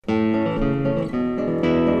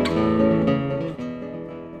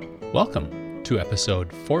Welcome to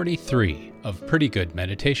episode 43 of Pretty Good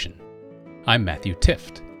Meditation. I'm Matthew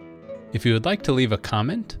Tift. If you would like to leave a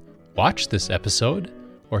comment, watch this episode,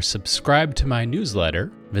 or subscribe to my newsletter,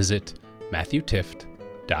 visit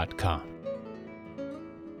matthewtift.com.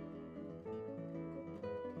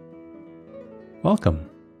 Welcome.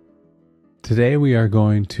 Today we are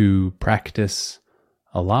going to practice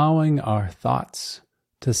allowing our thoughts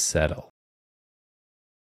to settle.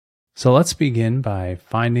 So let's begin by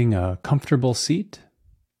finding a comfortable seat.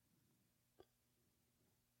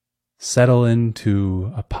 Settle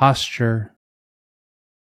into a posture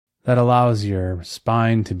that allows your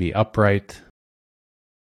spine to be upright.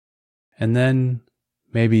 And then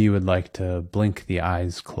maybe you would like to blink the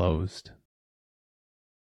eyes closed.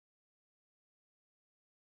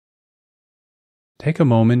 Take a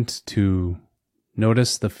moment to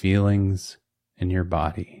notice the feelings in your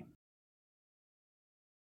body.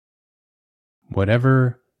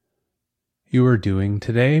 Whatever you were doing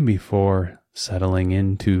today before settling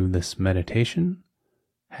into this meditation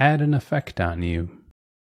had an effect on you.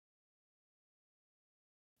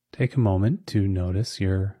 Take a moment to notice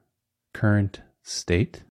your current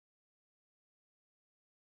state.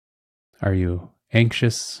 Are you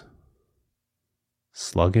anxious,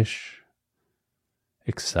 sluggish,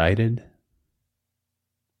 excited?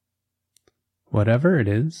 Whatever it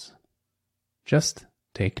is, just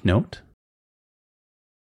take note.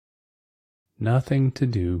 Nothing to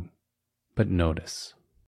do but notice.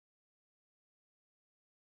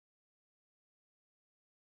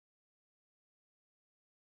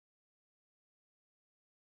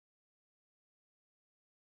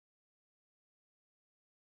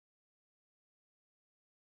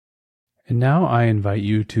 And now I invite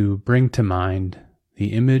you to bring to mind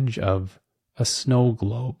the image of a snow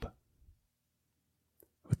globe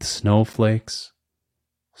with snowflakes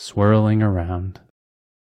swirling around.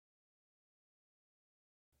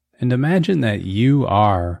 And imagine that you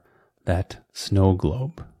are that snow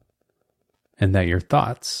globe and that your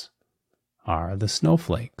thoughts are the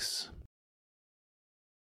snowflakes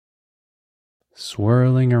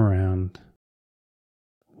swirling around,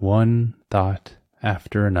 one thought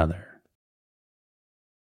after another.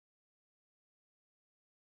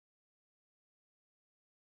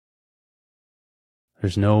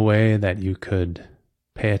 There's no way that you could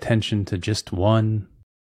pay attention to just one.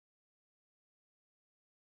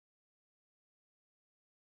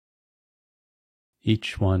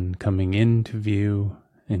 Each one coming into view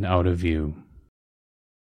and out of view.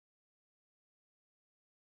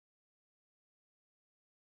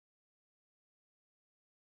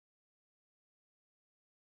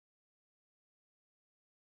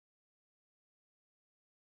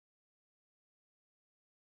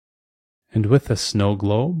 And with a snow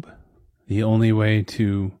globe, the only way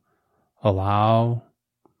to allow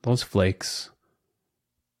those flakes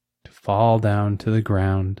to fall down to the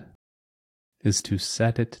ground is to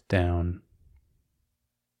set it down.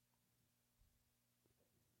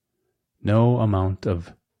 No amount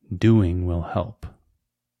of doing will help.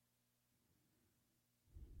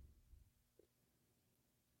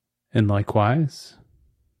 And likewise,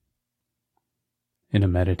 in a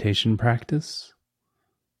meditation practice,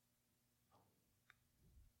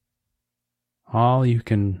 all you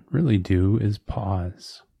can really do is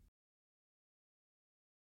pause.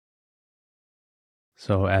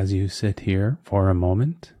 So as you sit here for a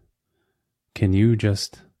moment, can you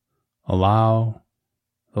just allow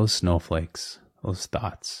those snowflakes, those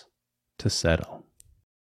thoughts, to settle?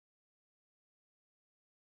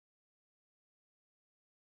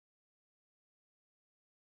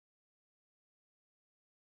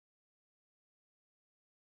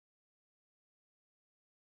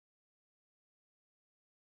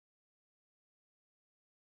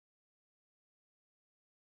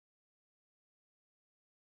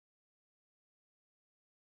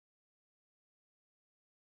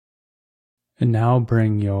 And now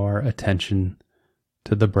bring your attention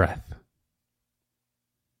to the breath.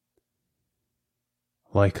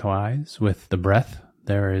 Likewise, with the breath,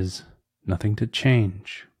 there is nothing to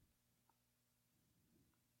change.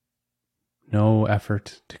 No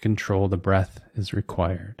effort to control the breath is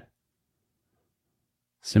required.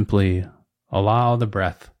 Simply allow the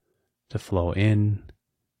breath to flow in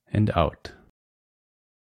and out.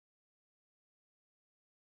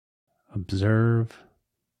 Observe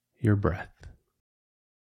your breath.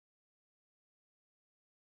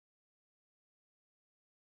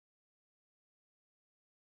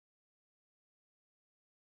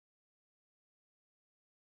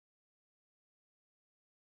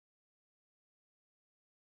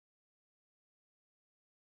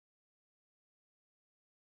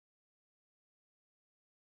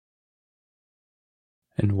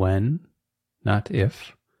 And when, not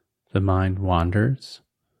if, the mind wanders,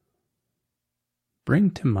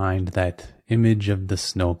 bring to mind that image of the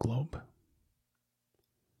snow globe.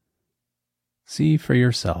 See for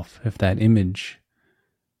yourself if that image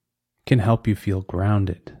can help you feel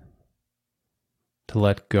grounded, to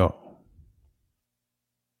let go.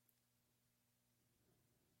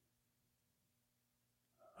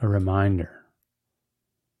 A reminder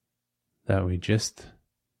that we just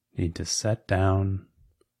need to set down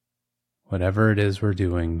whatever it is we're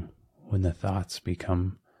doing when the thoughts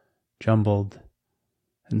become jumbled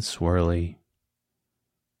and swirly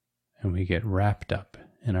and we get wrapped up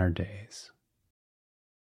in our days.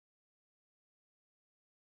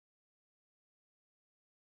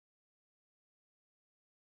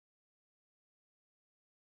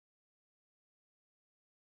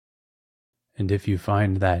 And if you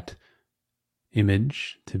find that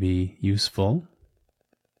image to be useful,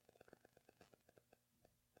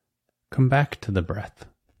 come back to the breath.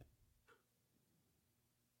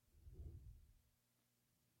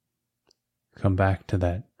 Come back to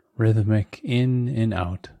that rhythmic in and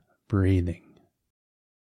out breathing.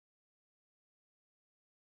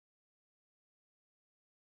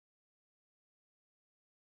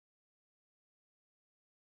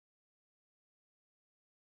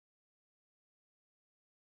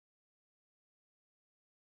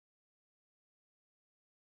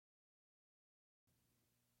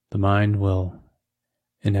 The mind will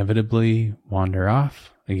inevitably wander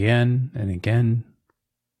off again and again.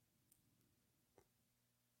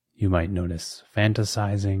 You might notice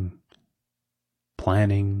fantasizing,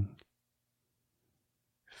 planning,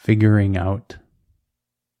 figuring out.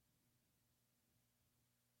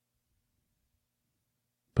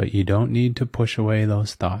 But you don't need to push away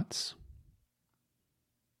those thoughts.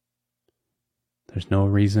 There's no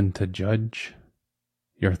reason to judge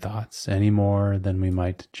your thoughts any more than we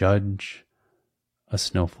might judge a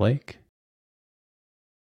snowflake.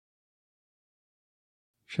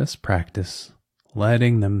 Just practice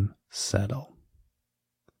letting them settle.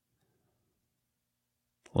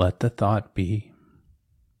 Let the thought be.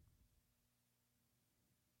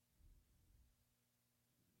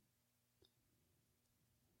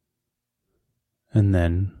 And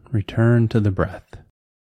then return to the breath,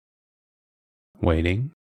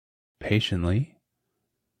 waiting patiently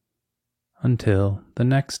until the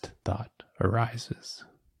next thought arises.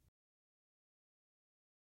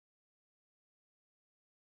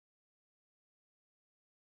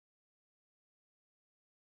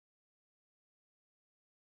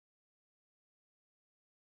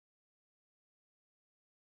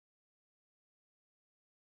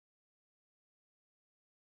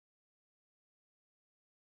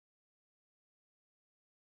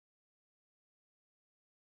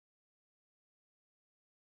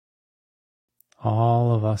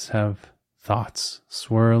 All of us have thoughts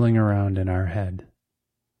swirling around in our head,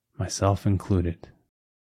 myself included.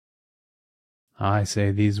 I say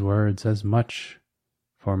these words as much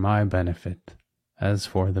for my benefit as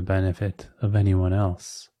for the benefit of anyone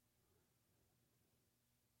else.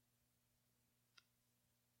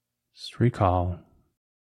 Just recall,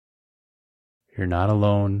 you're not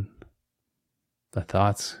alone. The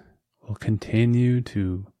thoughts will continue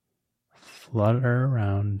to flutter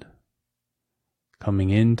around,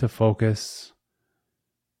 coming into focus,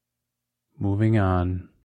 moving on,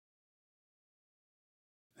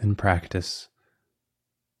 and practice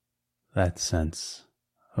that sense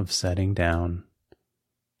of setting down,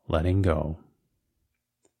 letting go,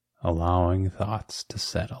 allowing thoughts to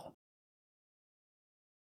settle.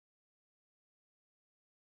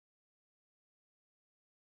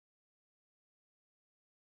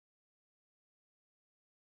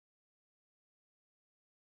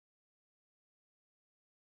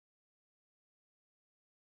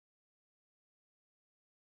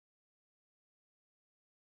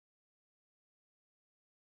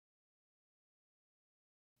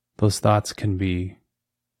 Those thoughts can be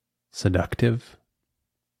seductive.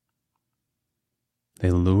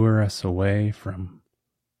 They lure us away from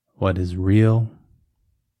what is real,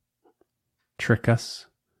 trick us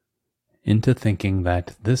into thinking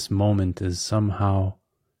that this moment is somehow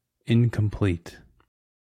incomplete.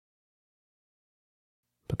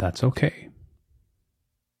 But that's okay.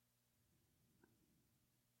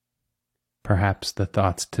 Perhaps the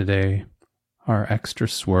thoughts today are extra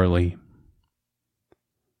swirly,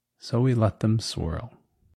 so we let them swirl.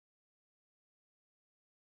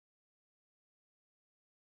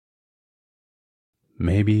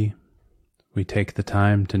 Maybe we take the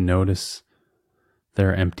time to notice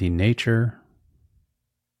their empty nature.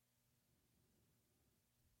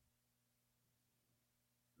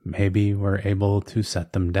 Maybe we're able to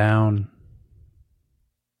set them down,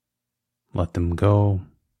 let them go.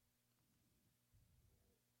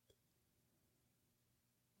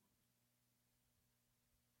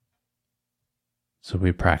 So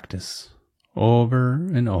we practice over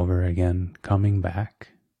and over again, coming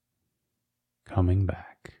back, coming back.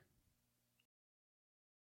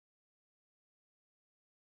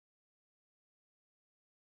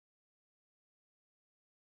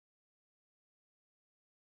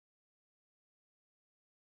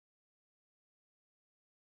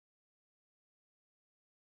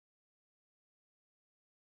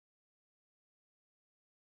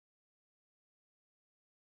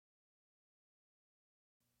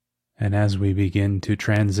 And as we begin to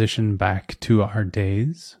transition back to our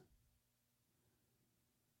days,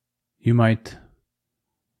 you might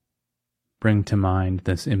bring to mind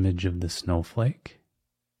this image of the snowflake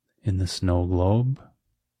in the snow globe.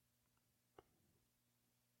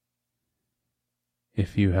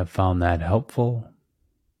 If you have found that helpful,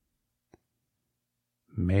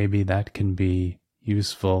 maybe that can be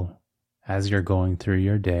useful as you're going through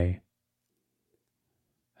your day,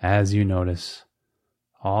 as you notice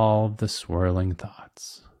all of the swirling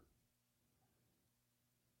thoughts.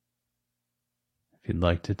 If you'd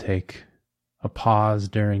like to take a pause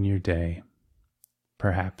during your day,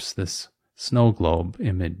 perhaps this snow globe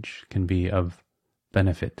image can be of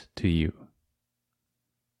benefit to you.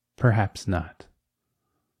 Perhaps not.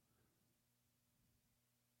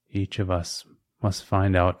 Each of us must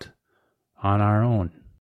find out on our own.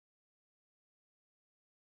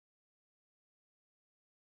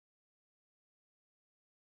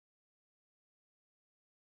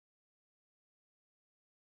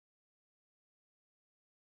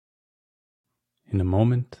 In a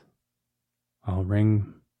moment, I'll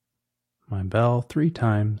ring my bell 3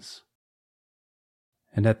 times,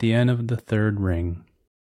 and at the end of the 3rd ring,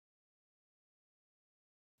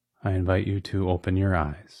 I invite you to open your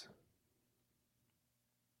eyes.